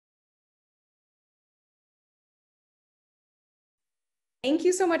Thank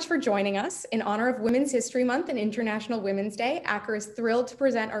you so much for joining us. In honor of Women's History Month and International Women's Day, Acker is thrilled to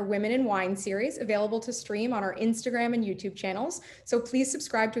present our Women in Wine series, available to stream on our Instagram and YouTube channels. So please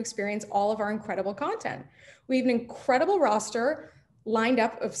subscribe to experience all of our incredible content. We have an incredible roster lined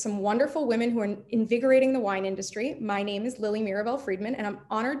up of some wonderful women who are invigorating the wine industry. My name is Lily Mirabel Friedman, and I'm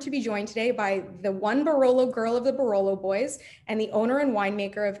honored to be joined today by the one Barolo girl of the Barolo Boys and the owner and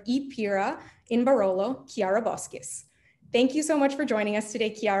winemaker of Pira in Barolo, Chiara Boschis. Thank you so much for joining us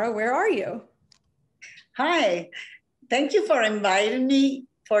today, Chiara. Where are you? Hi, thank you for inviting me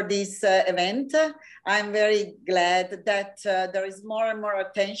for this event. I'm very glad that there is more and more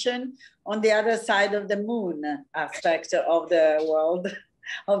attention on the other side of the moon aspect of the world,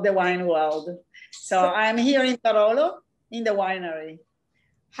 of the wine world. So I'm here in Barolo, in the winery.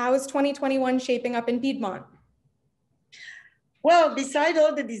 How is 2021 shaping up in Piedmont? Well, beside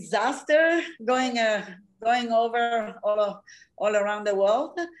all the disaster going over all around the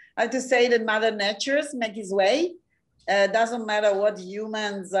world, I have to say that Mother Nature's make his way. Doesn't matter what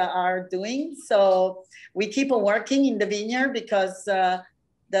humans are doing. So we keep on working in the vineyard because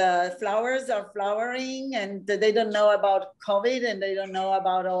the flowers are flowering and they don't know about COVID and they don't know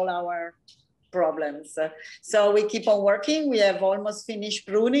about all our problems. So we keep on working. We have almost finished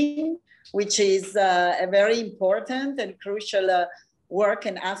pruning, which is a very important and crucial work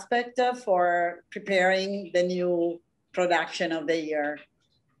and aspect for preparing the new production of the year.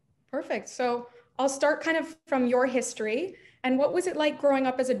 Perfect. So I'll start kind of from your history. And what was it like growing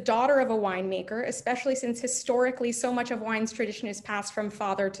up as a daughter of a winemaker, especially since historically so much of wine's tradition is passed from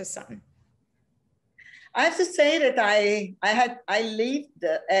father to son? I have to say that I lived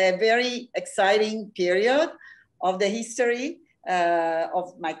a very exciting period of the history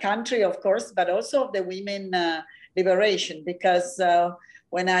of my country, of course, but also of the women liberation, because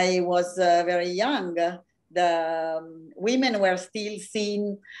when I was very young, the women were still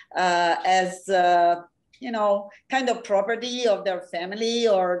seen as kind of property of their family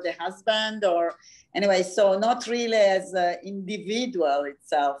or the husband, or anyway, so not really as an individual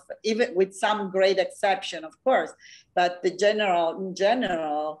itself, even with some great exception, of course, but in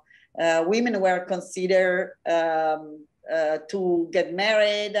general, women were considered to get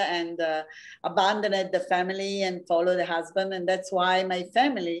married and abandon the family and follow the husband. And that's why my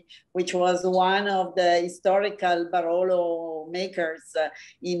family, which was one of the historical Barolo makers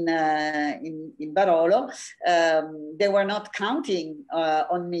in Barolo, they were not counting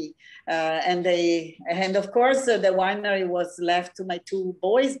on me. And of course, the winery was left to my two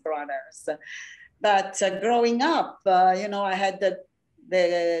boys brothers. But growing up, I had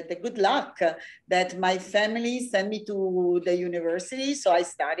the good luck that my family sent me to the university. So I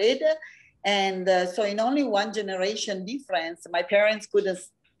studied. And so in only one generation difference, my parents couldn't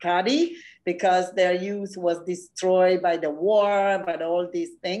study because their youth was destroyed by the war, by all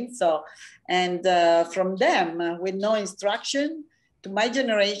these things. So, and from them, with no instruction, to my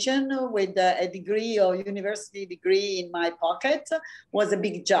generation with a degree or university degree in my pocket was a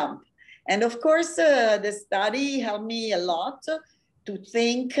big jump. And of course, the study helped me a lot to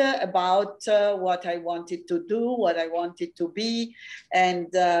think about what I wanted to do, what I wanted to be. And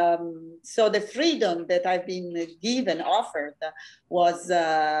so the freedom that I've been given, offered, was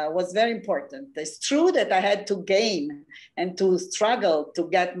very important. It's true that I had to gain and to struggle to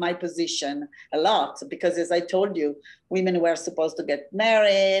get my position a lot, because as I told you, women were supposed to get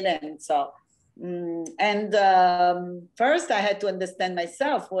married. And so, first I had to understand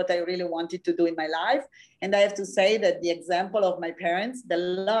myself what I really wanted to do in my life. And I have to say that the example of my parents, the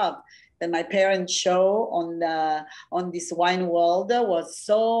love that my parents show on this wine world was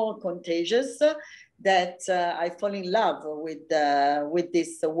so contagious that I fall in love with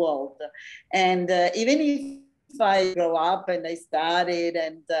this world. And even if I grow up and I studied,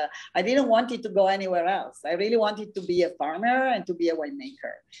 and I didn't want it to go anywhere else. I really wanted to be a farmer and to be a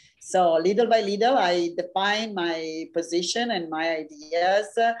winemaker. So little by little, I defined my position and my ideas,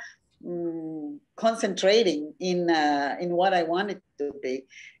 concentrating in what I wanted to be.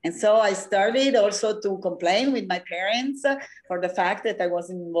 And so I started also to complain with my parents for the fact that I was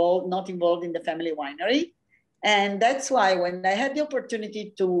not involved in the family winery. And that's why when I had the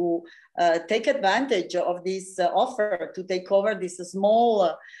opportunity to take advantage of this offer to take over this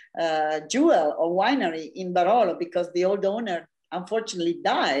small jewel or winery in Barolo, because the old owner unfortunately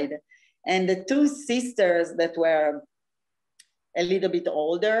died, and the two sisters that were a little bit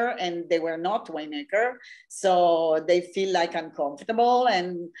older and they were not winemaker. So they feel like uncomfortable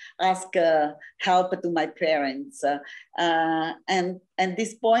and ask help to my parents. And at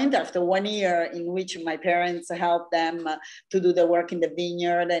this point, after 1 year in which my parents helped them to do the work in the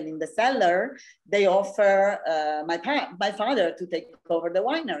vineyard and in the cellar, they offer my father to take over the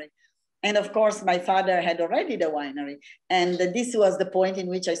winery. And of course, my father had already the winery. And this was the point in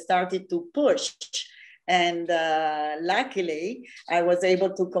which I started to push. And luckily, I was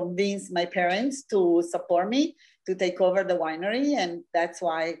able to convince my parents to support me to take over the winery. And that's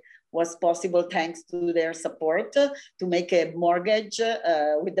why was possible thanks to their support to make a mortgage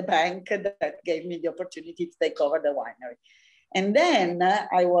with the bank that gave me the opportunity to take over the winery. And then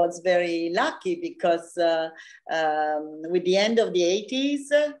I was very lucky because with the end of the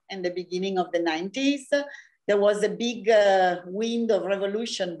 80s and the beginning of the 90s, there was a big wind of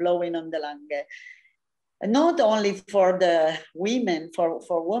revolution blowing on the Langhe. Not only for the women, for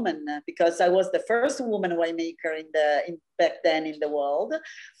women, because I was the first woman winemaker back then in the world,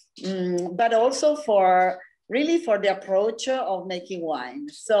 but also for the approach of making wine.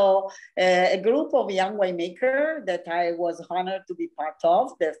 So a group of young winemakers that I was honored to be part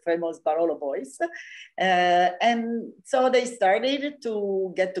of, the famous Barolo Boys. And so they started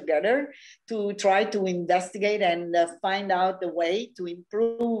to get together to try to investigate and find out the way to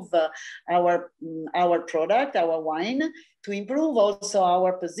improve our product, our wine, to improve also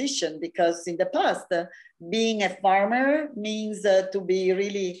our position, because in the past, being a farmer means to be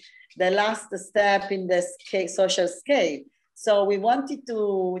really the last step in the social scale. So we wanted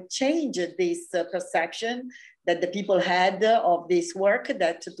to change this perception that the people had of this work,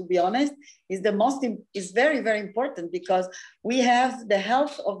 that to be honest, is very, very important, because we have the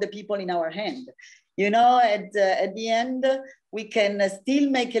health of the people in our hand. You know, at the end, we can still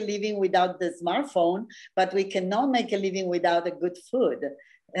make a living without the smartphone, but we cannot make a living without a good food,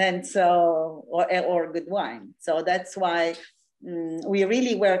 and so, or good wine. So that's why we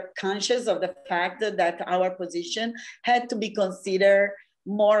really were conscious of the fact that our position had to be considered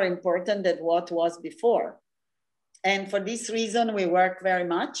more important than what was before. And for this reason, we work very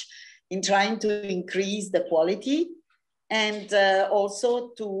much in trying to increase the quality and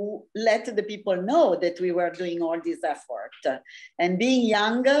also to let the people know that we were doing all this effort. And being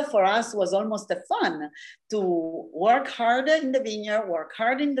young for us was almost a fun to work hard in the vineyard, work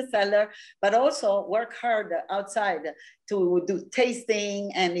hard in the cellar, but also work hard outside to do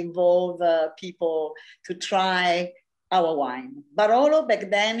tasting and involve people to try our wine. Barolo back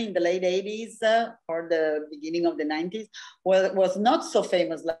then in the late 80s or the beginning of the 90s was not so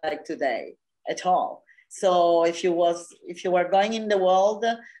famous like today at all. So if you were going in the world,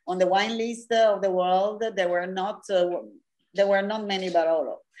 on the wine list of the world, there were not many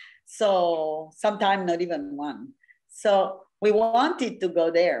Barolo. So sometimes not even one. So we wanted to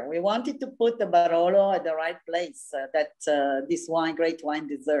go there. We wanted to put the Barolo at the right place that this great wine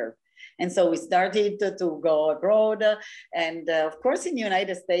deserved. And so we started to go abroad. And of course, in the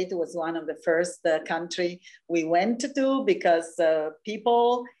United States, it was one of the first country we went to, because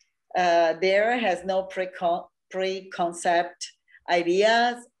people there has no pre-concept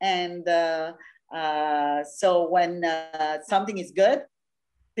ideas. And so when something is good,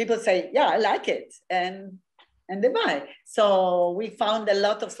 people say, yeah, I like it. And they buy. So we found a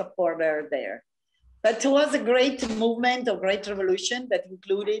lot of supporters there. But it was a great movement, a great revolution that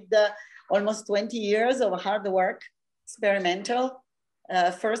included almost 20 years of hard work, experimental,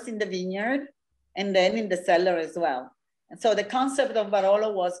 first in the vineyard and then in the cellar as well. And so the concept of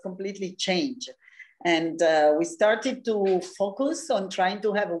Barolo was completely changed. And we started to focus on trying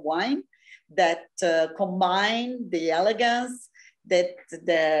to have a wine that combined the elegance, that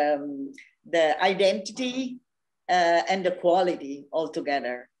the identity and the quality all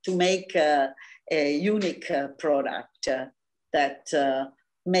together to make a unique product that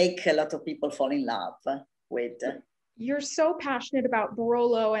make a lot of people fall in love with. You're so passionate about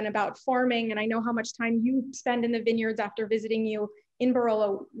Barolo and about farming, and I know how much time you spend in the vineyards after visiting you in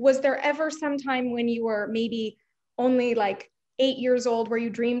Barolo. Was there ever some time when you were maybe only like 8 years old where you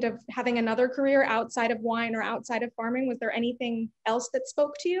dreamed of having another career outside of wine or outside of farming? Was there anything else that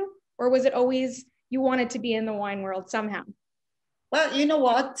spoke to you? Or was it always you wanted to be in the wine world somehow? Well, you know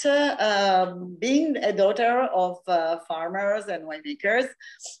what? Being a daughter of farmers and winemakers,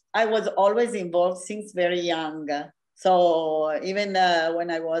 I was always involved since very young. So even when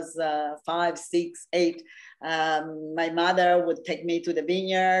I was 5, 6, 8, my mother would take me to the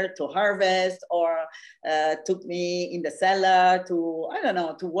vineyard to harvest, or took me in the cellar to, I don't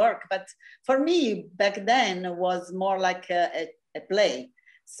know, to work. But for me, back then, it was more like a play.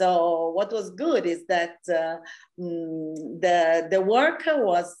 So what was good is that the work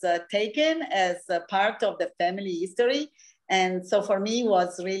was taken as a part of the family history. And so for me, it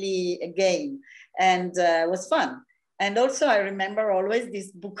was really a game, and it was fun. And also I remember always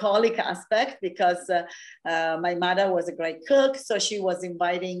this bucolic aspect, because my mother was a great cook. So she was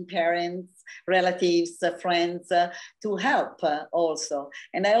inviting parents, relatives, friends to help also.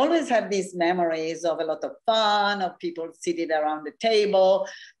 And I always have these memories of a lot of fun, of people sitting around the table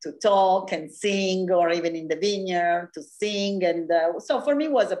to talk and sing, or even in the vineyard to sing. And so for me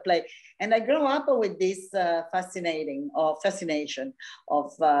it was a play. And I grew up with this fascination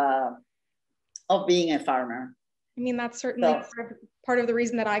of being a farmer. I mean, that's certainly part of the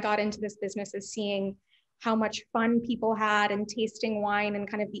reason that I got into this business, is seeing how much fun people had and tasting wine, and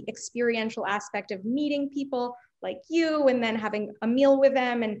kind of the experiential aspect of meeting people like you and then having a meal with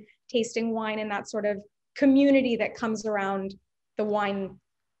them and tasting wine, and that sort of community that comes around the wine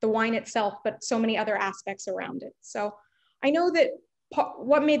itself, but so many other aspects around it. So I know that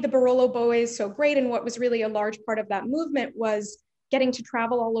what made the Barolo Boys so great, and what was really a large part of that movement, was getting to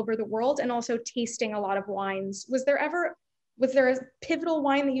travel all over the world and also tasting a lot of wines. Was there a pivotal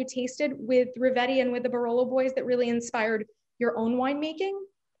wine that you tasted with Rivetti and with the Barolo Boys that really inspired your own winemaking?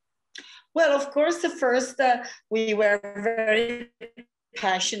 Well, of course, the first, we were very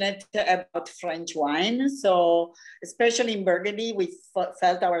passionate about French wine. So especially in Burgundy, we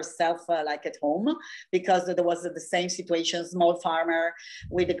felt ourselves like at home, because there was the same situation, small farmer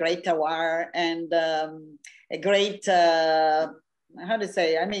with a great terroir and a great, how to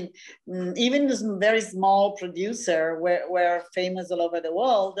say, I mean, even this very small producer were famous all over the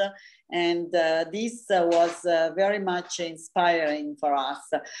world. And this was very much inspiring for us.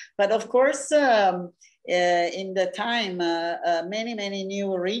 But of course, in the time, many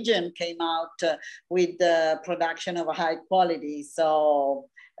new regions came out with the production of a high quality. So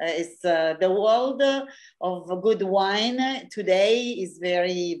it's the world of good wine today is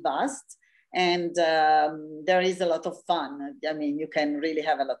very vast. And there is a lot of fun. I mean, you can really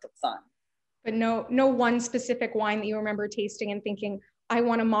have a lot of fun. But no one specific wine that you remember tasting and thinking, I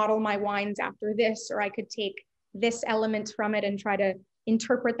want to model my wines after this, or I could take this element from it and try to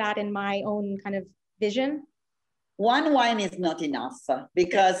interpret that in my own kind of vision? One wine is not enough,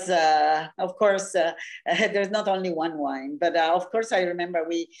 because of course there's not only one wine, but of course I remember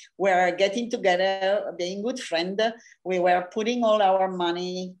we were getting together, being good friends. We were putting all our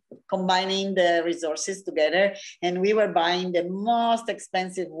money, combining the resources together, and we were buying the most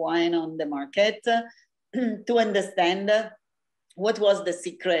expensive wine on the market to understand what was the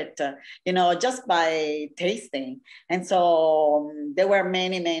secret, you know, just by tasting. And so there were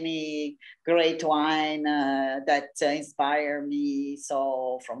many great wine that inspire me.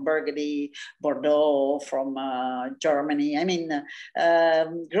 So from Burgundy, Bordeaux, from Germany. I mean,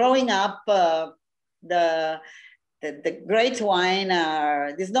 growing up, the great wine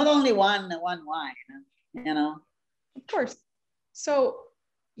there's not only one wine, you know. Of course. So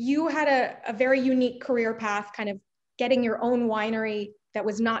you had a very unique career path, kind of getting your own winery that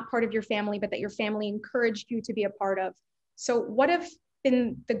was not part of your family, but that your family encouraged you to be a part of. So what have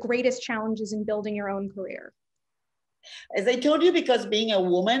been the greatest challenges in building your own career? As I told you, because being a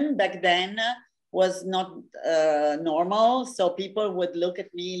woman back then was not normal. So people would look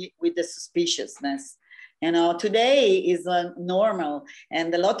at me with the suspiciousness. You know, today is normal,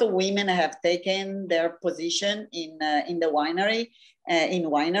 and a lot of women have taken their position in the winery,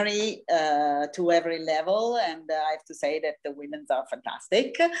 to every level, and I have to say that the women are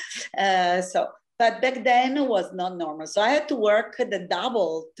fantastic. But back then it was not normal, so I had to work the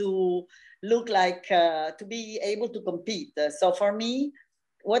double to look like to be able to compete. So for me,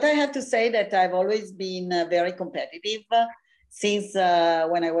 what I have to say that I've always been very competitive since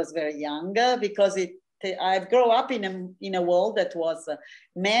when I was very young, because I've grown up in a world that was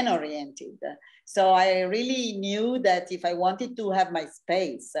man-oriented. So I really knew that if I wanted to have my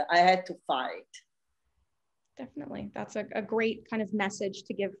space, I had to fight. Definitely. That's a great kind of message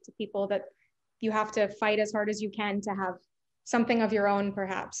to give to people, that you have to fight as hard as you can to have something of your own,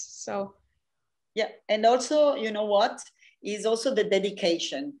 perhaps. So. Yeah. And also, you know what, is also the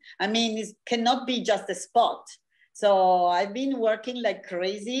dedication. I mean, it cannot be just a spot. So I've been working like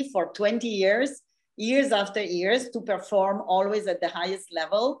crazy for 20 years after years, to perform always at the highest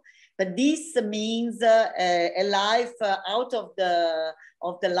level. But this means a life out of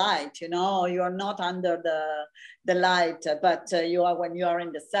the light. You know, you are not under the light, but you are when you are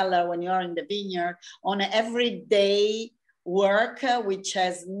in the cellar, when you are in the vineyard, on an everyday work, which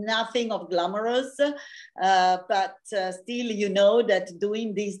has nothing of glamorous, but still you know that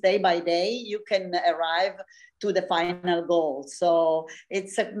doing this day by day, you can arrive to the final goal. So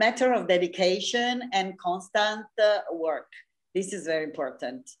it's a matter of dedication and constant work. This is very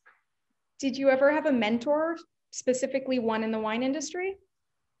important. Did you ever have a mentor, specifically one in the wine industry?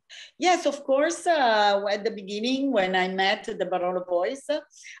 Yes, of course. At the beginning, when I met the Barolo Boys,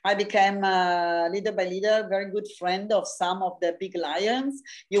 I became little by little very good friend of some of the big lions.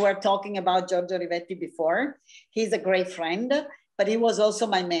 You were talking about Giorgio Rivetti before. He's a great friend, but he was also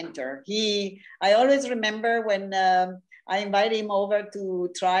my mentor. I always remember when I invited him over to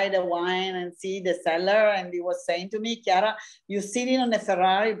try the wine and see the cellar, and he was saying to me, Chiara, you're sitting on a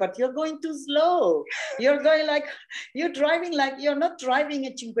Ferrari, but you're going too slow. You're going like, you're driving like, you're not driving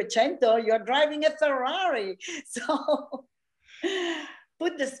a Cinquecento, you're driving a Ferrari. So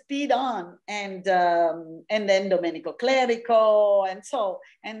put the speed on. And then Domenico Clerico,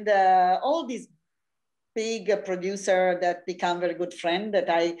 and all these big producer that become very good friend that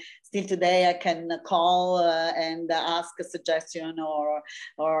I still today I can call and ask a suggestion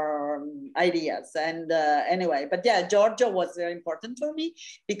or ideas. And anyway, but yeah, Giorgio was very important for me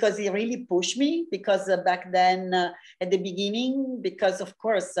because he really pushed me, because back then at the beginning, because of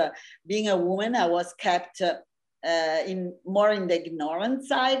course being a woman, I was kept more in the ignorant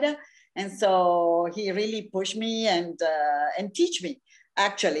side. And so he really pushed me and teach me,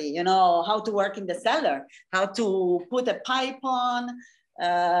 actually, you know, how to work in the cellar, how to put a pipe on,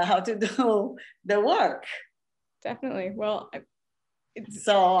 how to do the work. Definitely. Well, he's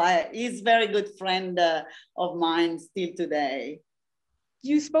a very good friend of mine still today.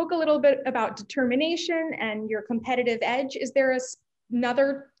 You spoke a little bit about determination and your competitive edge. Is there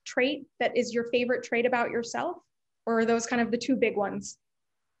another trait that is your favorite trait about yourself, or are those kind of the two big ones?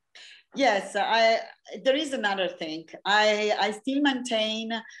 Yes, there is another thing. I still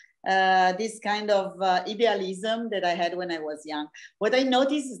maintain this kind of idealism that I had when I was young. What I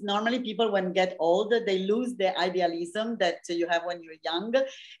notice is normally people when get older, they lose the idealism that you have when you're young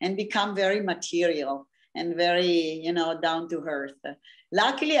and become very material and very, you know, down to earth.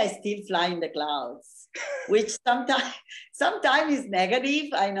 Luckily, I still fly in the clouds, which sometimes is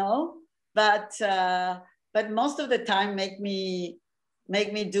negative, I know, but most of the time make me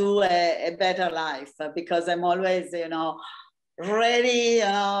do a better life, because I'm always, you know, ready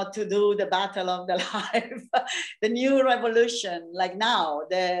to do the battle of the life, the new revolution, like now,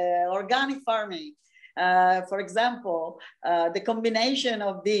 the organic farming. For example, the combination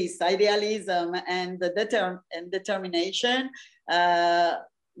of this idealism and the determination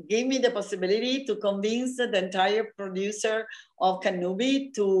gave me the possibility to convince the entire producer of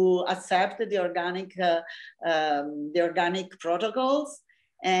Cannubi to accept the organic protocols.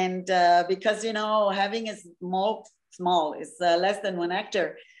 And because, you know, having a small is less than 1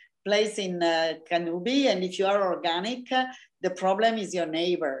 hectare place in Cannubi, and if you are organic, the problem is your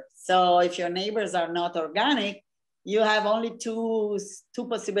neighbor. So if your neighbors are not organic, you have only two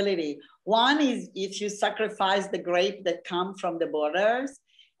possibilities. One is if you sacrifice the grape that come from the borders,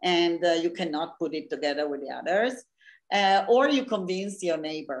 and you cannot put it together with the others, or you convince your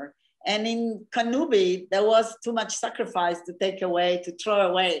neighbor. And in Cannubi, there was too much sacrifice to throw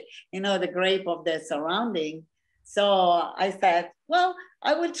away, you know, the grape of the surrounding. So I said, well,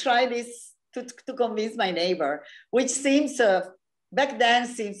 I will try this to convince my neighbor, which seems, back then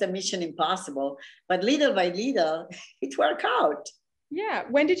seems a mission impossible, but little by little, it worked out. Yeah.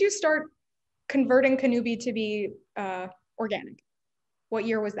 When did you start converting Cannubi to be organic? What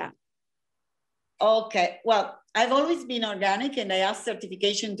year was that? Okay, well, I've always been organic, and I asked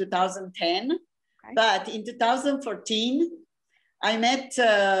certification in 2010. Okay. But in 2014, I met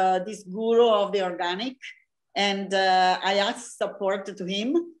this guru of the organic, and I asked support to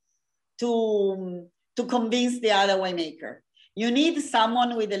him to convince the other winemaker. You need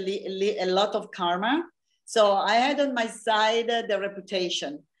someone with a lot of karma. So I had on my side the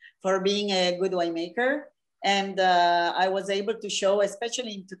reputation for being a good winemaker. And I was able to show,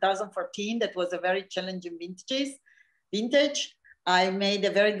 especially in 2014, that was a very challenging vintage. I made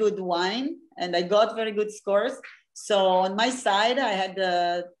a very good wine and I got very good scores. So on my side, I had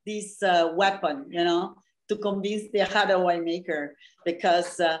this weapon, you know, to convince the other winemaker,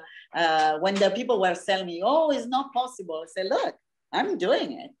 because when the people were telling me, oh, it's not possible, I said, look, I'm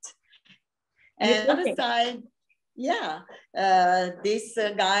doing it. And on the other side, yeah, this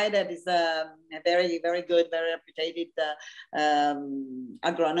guy that is a very, very good, very reputed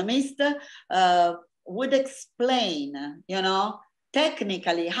agronomist would explain, you know,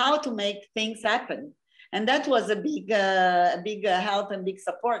 technically how to make things happen. And that was a big help and big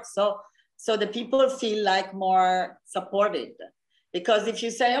support. So so the people feel like more supported. Because if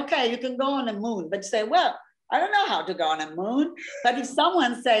you say, okay, you can go on the moon, but you say, well, I don't know how to go on a moon. But if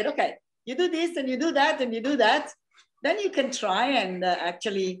someone said, okay, you do this and you do that and you do that, then you can try and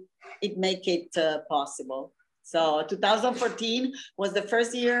actually it make it possible. So 2014 was the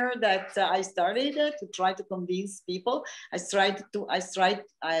first year that I started to try to convince people. I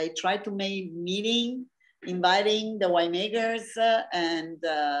tried to make meeting, inviting the winemakers, and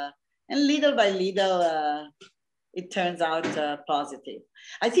little by little, it turns out positive.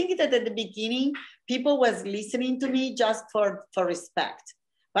 I think that at the beginning, people was listening to me just for respect.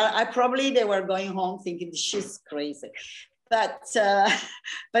 But they were going home thinking she's crazy. But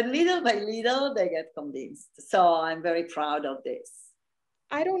little by little, they get convinced. So I'm very proud of this.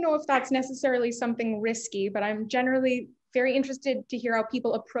 I don't know if that's necessarily something risky, but I'm generally very interested to hear how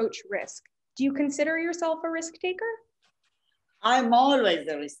people approach risk. Do you consider yourself a risk taker? I'm always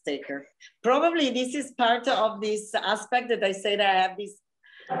a risk taker. Probably this is part of this aspect that I say that I have this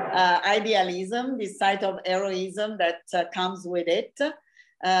idealism, this side of heroism that comes with it.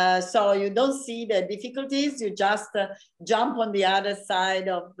 So you don't see the difficulties, you just jump on the other side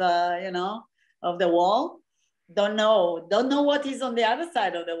of the, of the wall. Don't know what is on the other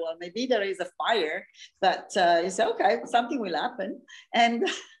side of the wall. Maybe there is a fire, but you say, okay, something will happen. And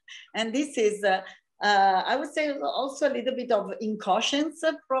this is, I would say also a little bit of incautions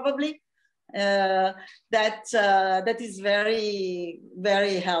probably, that is very,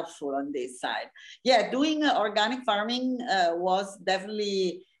 very helpful on this side. Yeah, doing organic farming was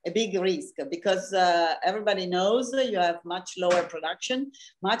definitely a big risk because everybody knows you have much lower production,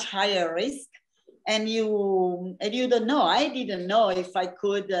 much higher risk, and you don't know. I didn't know if I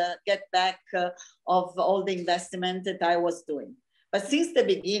could get back of all the investment that I was doing. But since the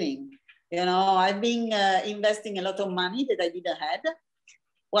beginning, I've been investing a lot of money that I didn't have.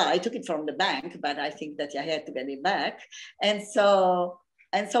 Well, I took it from the bank, but I think that I had to get it back. And so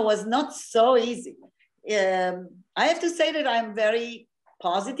it was not so easy. I have to say that I'm very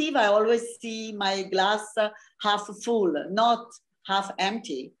positive. I always see my glass half full, not half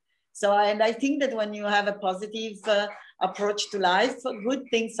empty. So, and I think that when you have a positive approach to life, good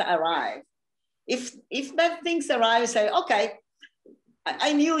things arrive. If bad things arrive, say, okay,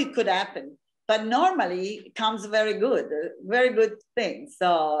 I knew it could happen. But normally it comes very good things.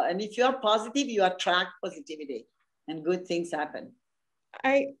 So, and if you're positive, you attract positivity and good things happen.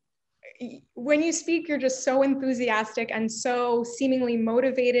 When you speak, you're just so enthusiastic and so seemingly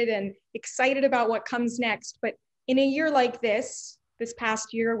motivated and excited about what comes next. But in a year like this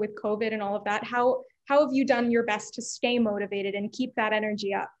past year with COVID and all of that, how have you done your best to stay motivated and keep that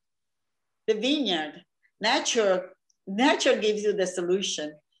energy up? The vineyard, nature gives you the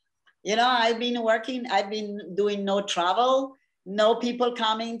solution. I've been doing no travel, no people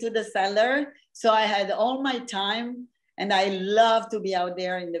coming to the cellar. So I had all my time and I love to be out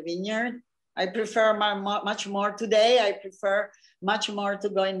there in the vineyard. I prefer much more today. I prefer much more to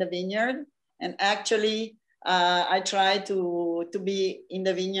go in the vineyard. And actually, I try to be in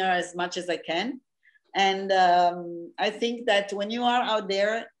the vineyard as much as I can. And I think that when you are out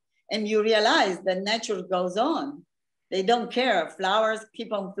there and you realize that nature goes on, they don't care. Flowers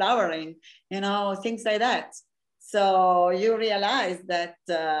keep on flowering, things like that. So you realize that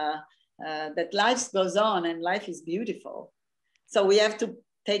that life goes on and life is beautiful. So we have to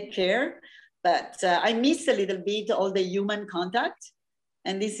take care. But I miss a little bit all the human contact,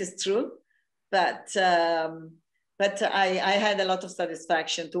 and this is true. But I had a lot of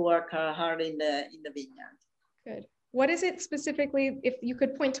satisfaction to work hard in the vineyard. Good. What is it specifically, if you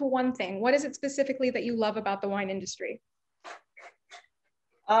could point to one thing, what is it specifically that you love about the wine industry?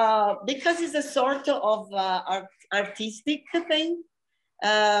 Because it's a sort of artistic thing.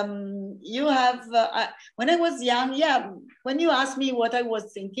 You have, when I was young, when you asked me what I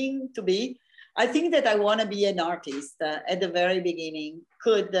was thinking to be, I think that I want to be an artist at the very beginning.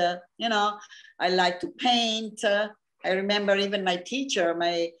 I like to paint. I remember even my teacher,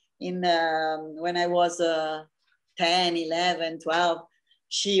 when I was 10, 11, 12,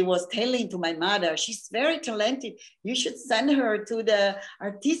 she was telling to my mother, she's very talented. You should send her to the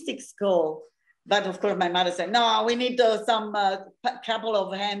artistic school. But of course, my mother said, no, we need some couple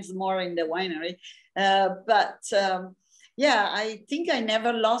of hands more in the winery. I think I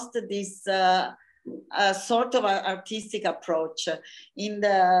never lost this sort of artistic approach.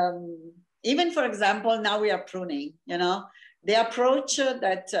 Even for example, now we are pruning, the approach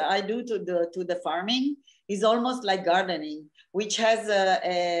that I do to the farming is almost like gardening, which has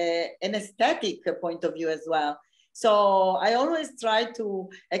an aesthetic point of view as well. So I always try to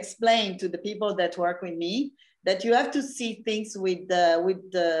explain to the people that work with me that you have to see things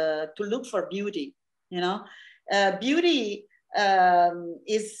to look for beauty. You know, beauty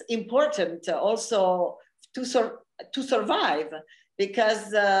is important also to survive,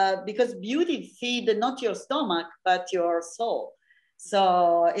 because beauty feeds not your stomach but your soul.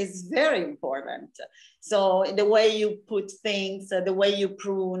 So it's very important. So the way you put things, the way you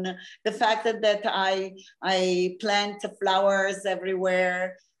prune, the fact that I plant flowers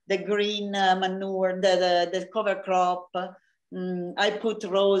everywhere, the green manure, the cover crop. I put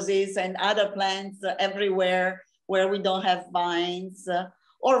roses and other plants everywhere where we don't have vines,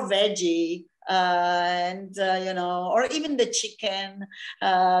 or veggie, you know, or even the chicken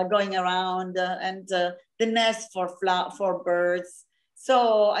going around, and the nest for birds.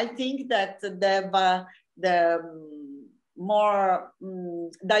 So I think that the more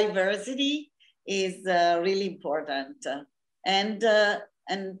diversity is really important, and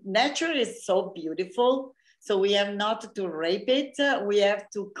nature is so beautiful. So we have not to rape it, we have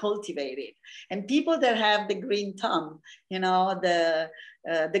to cultivate it. And people that have the green thumb, you know, the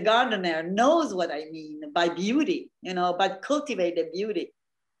gardener knows what I mean by beauty, you know, but cultivate the beauty.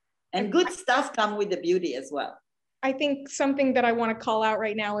 And good stuff come with the beauty as well. I think something that I want to call out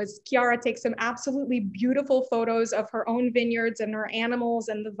right now is Chiara takes some absolutely beautiful photos of her own vineyards and her animals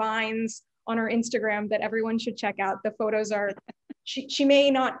and the vines on her Instagram that everyone should check out. The photos are, she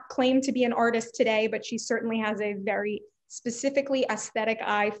may not claim to be an artist today, but she certainly has a very specifically aesthetic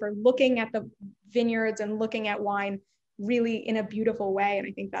eye for looking at the vineyards and looking at wine really in a beautiful way. And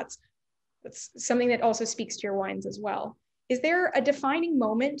I think that's something that also speaks to your wines as well. Is there a defining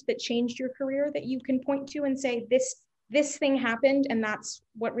moment that changed your career that you can point to and say, this thing happened and that's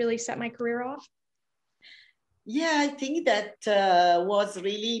what really set my career off? Yeah, I think that was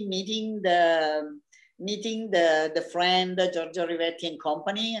really meeting the friend Giorgio Rivetti and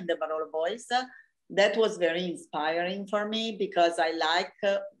company and the Barolo Boys. That was very inspiring for me, because I like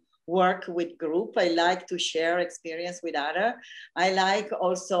work with group. I like to share experience with others. I like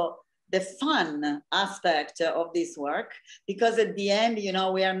also the fun aspect of this work, because at the end, you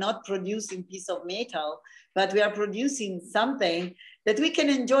know, we are not producing piece of metal, but we are producing something that we can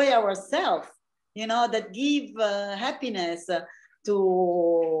enjoy ourselves, you know, that give happiness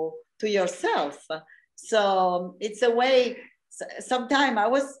to yourself. So it's a way. Sometime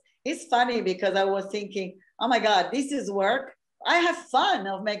it's funny, because I was thinking, oh my God, this is work. I have fun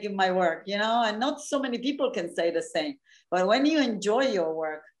of making my work, you know, and not so many people can say the same. But when you enjoy your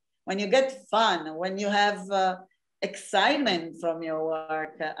work, when you get fun, when you have excitement from your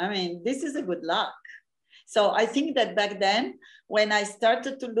work, I mean, this is a good luck. So I think that back then, when I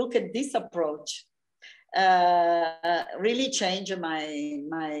started to look at this approach, really changed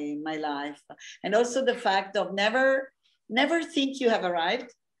my life. And also the fact of never think you have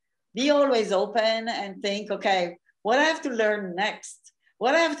arrived. Be always open and think, okay, what I have to learn next,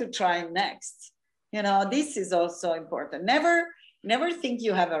 what I have to try next. You know, this is also important. Never think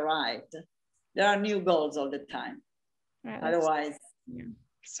you have arrived. There are new goals all the time. Yeah, otherwise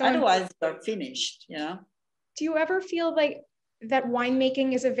you're finished, you know? Do you ever feel like that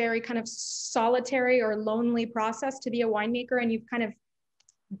winemaking is a very kind of solitary or lonely process to be a winemaker, and you've kind of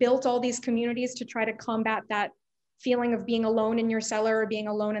built all these communities to try to combat that feeling of being alone in your cellar or being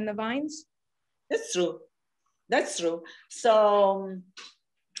alone in the vines? That's true. That's true. So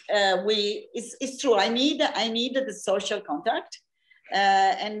it's true. I need the social contact.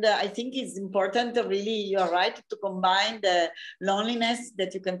 And I think it's important to really, you're right, to combine the loneliness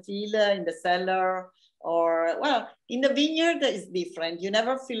that you can feel in the cellar, or, well, in the vineyard is different. You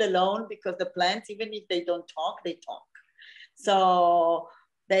never feel alone, because the plants, even if they don't talk, they talk. So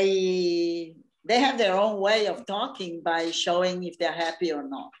they have their own way of talking by showing if they're happy or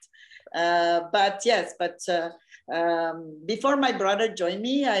not. But before my brother joined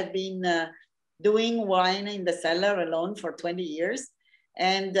me, I've been doing wine in the cellar alone for 20 years.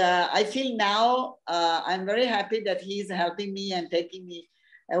 And I feel now I'm very happy that he's helping me and taking me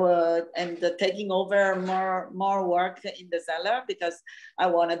taking over more work in the cellar, because I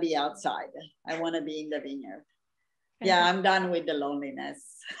want to be outside. I want to be in the vineyard. Yeah, I'm done with the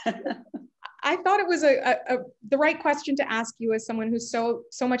loneliness. I thought it was the right question to ask you as someone who's so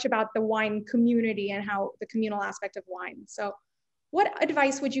much about the wine community and how the communal aspect of wine. So what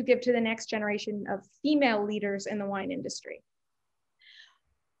advice would you give to the next generation of female leaders in the wine industry?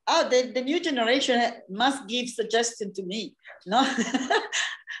 Oh, the new generation must give suggestion to me. No,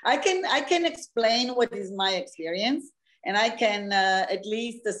 I can explain what is my experience. and I can at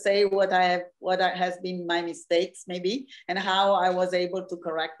least say what has been my mistakes maybe, and how I was able to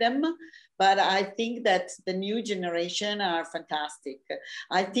correct them. But I think that the new generation are fantastic.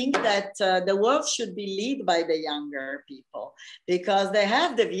 I think that the world should be led by the younger people, because they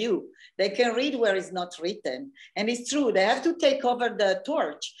have the view. They can read where it's not written. And it's true, they have to take over the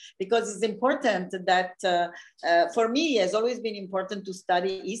torch, because it's important that, for me, it has always been important to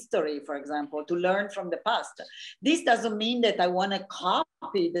study history, for example, to learn from the past. This doesn't mean that I want to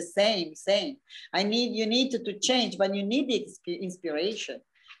copy the same. You need to change, but you need the inspiration.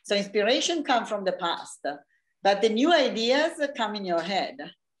 So inspiration comes from the past, but the new ideas come in your head.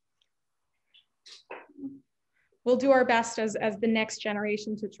 We'll do our best as the next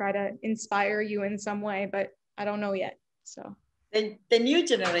generation to try to inspire you in some way, but I don't know yet. So the new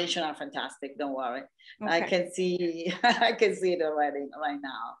generation are fantastic. Don't worry. Okay. I can see it already right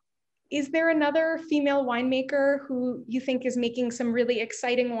now. Is there another female winemaker who you think is making some really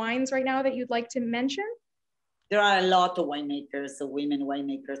exciting wines right now that you'd like to mention? There are a lot of winemakers, women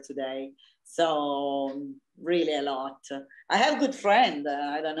winemakers today. So really a lot. I have a good friend,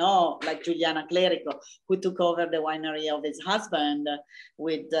 I don't know, like Giuliana Clerico, who took over the winery of his husband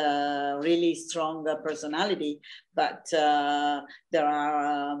with really strong personality. But there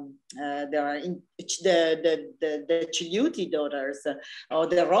are the Ciuti daughters or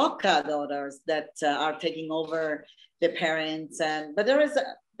the Rocca daughters that are taking over the parents. But there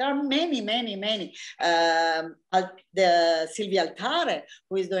are many. The Silvia Altare,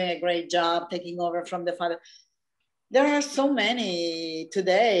 who is doing a great job taking over from the father. There are so many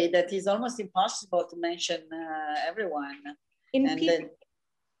today that is almost impossible to mention everyone. In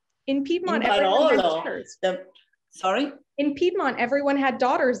Piedmont, Barolo, sorry? In Piedmont, everyone had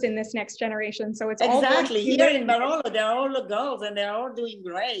daughters in this next generation. So it's exactly here in Barolo, they're all girls and they're all doing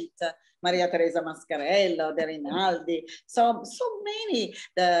great. Maria Teresa Mascarello, the Rinaldi, so many,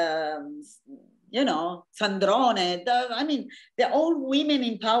 Sandrone, they're all women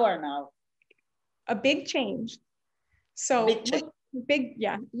in power now. A big change. So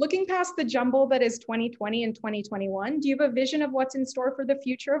looking past the jumble that is 2020 and 2021, do you have a vision of what's in store for the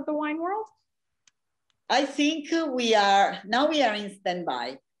future of the wine world? I think we are in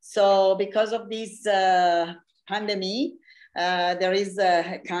standby. So because of this pandemic, there is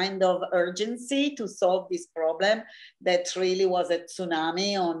a kind of urgency to solve this problem that really was a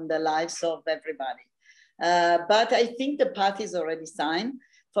tsunami on the lives of everybody. But I think the path is already signed.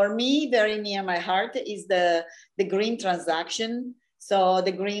 For me, very near my heart is the green transaction. So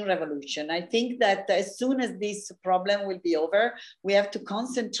the green revolution. I think that as soon as this problem will be over, we have to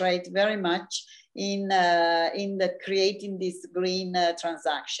concentrate very much in creating this green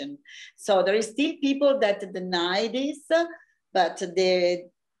transaction. So there is still people that deny this, but there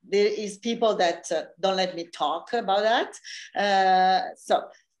is people that don't let me talk about that.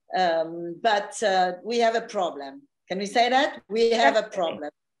 But we have a problem. Can we say that? We have a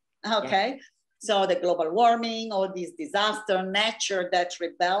problem. Okay. Yeah. So the global warming, all these disaster, nature that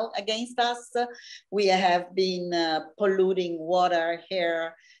rebel against us. We have been polluting water,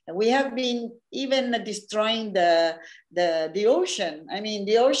 air. We have been even destroying the ocean. I mean,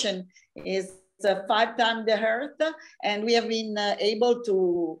 the ocean is 5 times the earth, and we have been able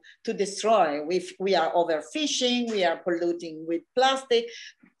to destroy. We are overfishing, we are polluting with plastic.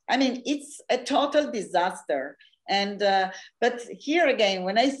 I mean, it's a total disaster. And but here again,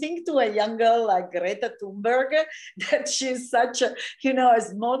 when I think to a young girl like Greta Thunberg, that she's such a a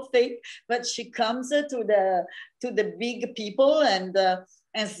small thing, but she comes to the big people and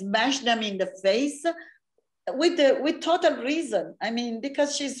smash them in the face with total reason. I mean,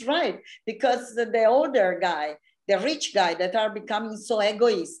 because she's right. Because the older guy, the rich guy that are becoming so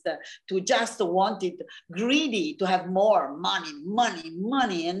egoist to just want it, greedy to have more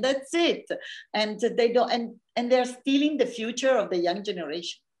money, and that's it. And they don't, and they're stealing the future of the young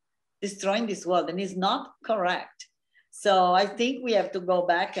generation, destroying this world, and it's not correct. So I think we have to go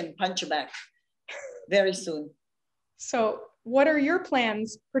back and punch back very soon. So what are your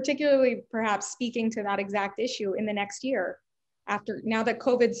plans, particularly perhaps speaking to that exact issue in the next year, now that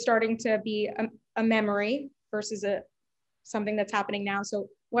COVID's starting to be a memory versus something that's happening now? So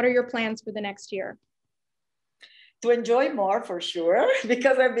what are your plans for the next year? To enjoy more, for sure,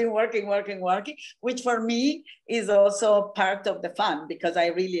 because I've been working, which for me is also part of the fun, because I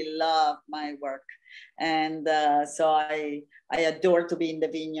really love my work. And so I adore to be in the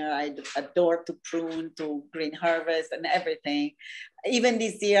vineyard. I adore to prune, to green harvest and everything. Even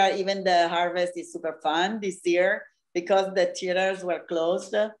this year, even the harvest is super fun this year, because the theaters were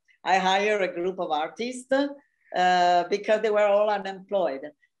closed. I hired a group of artists because they were all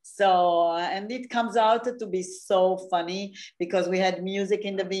unemployed. So, and it comes out to be so funny because we had music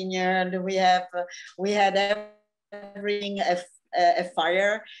in the vineyard. We had everything, a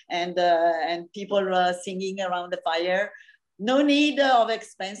fire, and people singing around the fire. No need of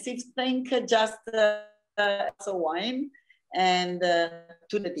expensive thing, just also wine and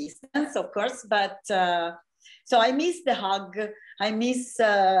to the distance, of course. But so I miss the hug. I miss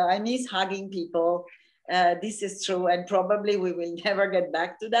hugging people. This is true, and probably we will never get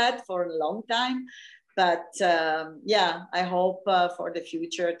back to that for a long time. But yeah, I hope for the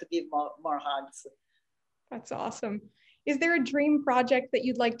future to give more hugs. That's awesome. Is there a dream project that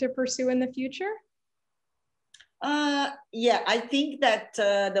you'd like to pursue in the future? Yeah, I think that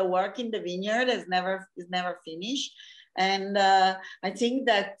the work in the vineyard is never finished. And I think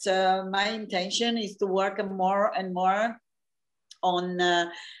that my intention is to work more and more on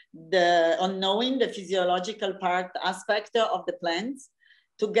knowing the physiological aspect of the plants,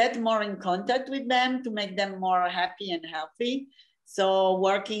 to get more in contact with them, to make them more happy and healthy. So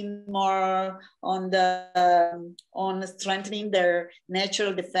working more on on strengthening their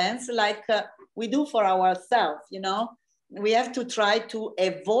natural defense, like we do for ourselves. You know, we have to try to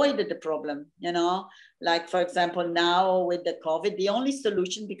avoid the problem. You know, like for example, now with the COVID, the only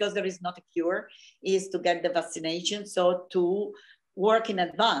solution, because there is not a cure, is to get the vaccination. So to work in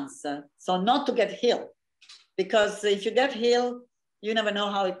advance, so not to get ill, because if you get ill, you never know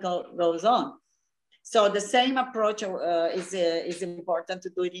how it goes on. So the same approach is important to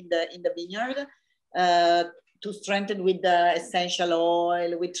do it in the vineyard, to strengthen with the essential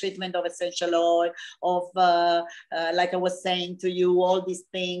oil, with treatment of essential oil, of like I was saying to you, all these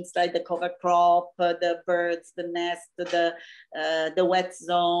things like the cover crop, the birds, the nest, the wet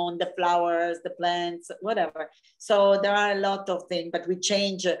zone, the flowers, the plants, whatever. So there are a lot of things, but we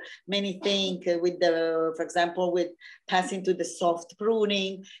change many things with for example, with passing to the soft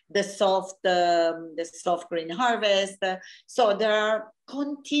pruning, the soft green harvest. So there are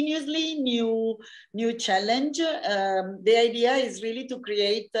continuously new challenge. The idea is really to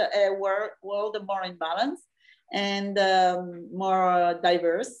create a world more in balance and more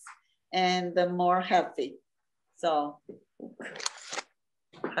diverse and more healthy. So,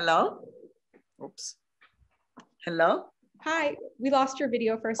 hello? Oops. Hello? Hi, we lost your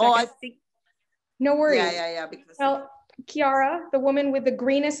video for a second. Oh, I think. No worries. Yeah. Because well, Chiara, the woman with the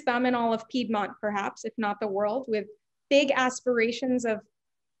greenest thumb in all of Piedmont, perhaps, if not the world, with big aspirations of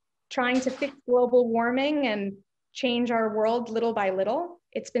trying to fix global warming and change our world little by little.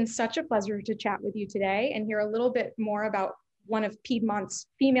 It's been such a pleasure to chat with you today and hear a little bit more about one of Piedmont's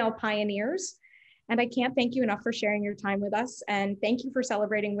female pioneers. And I can't thank you enough for sharing your time with us. And thank you for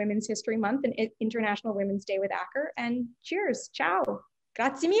celebrating Women's History Month and International Women's Day with Acker. And cheers. Ciao.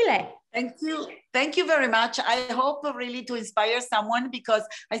 Grazie mille. Thank you. Thank you very much. I hope really to inspire someone, because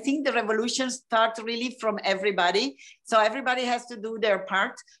I think the revolution starts really from everybody. So everybody has to do their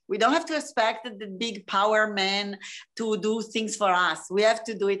part. We don't have to expect the big power men to do things for us. We have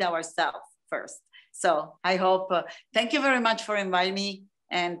to do it ourselves first. So I hope, thank you very much for inviting me,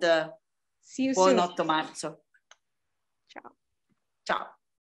 and see you soon. buon 8 marzo. Ciao. Ciao.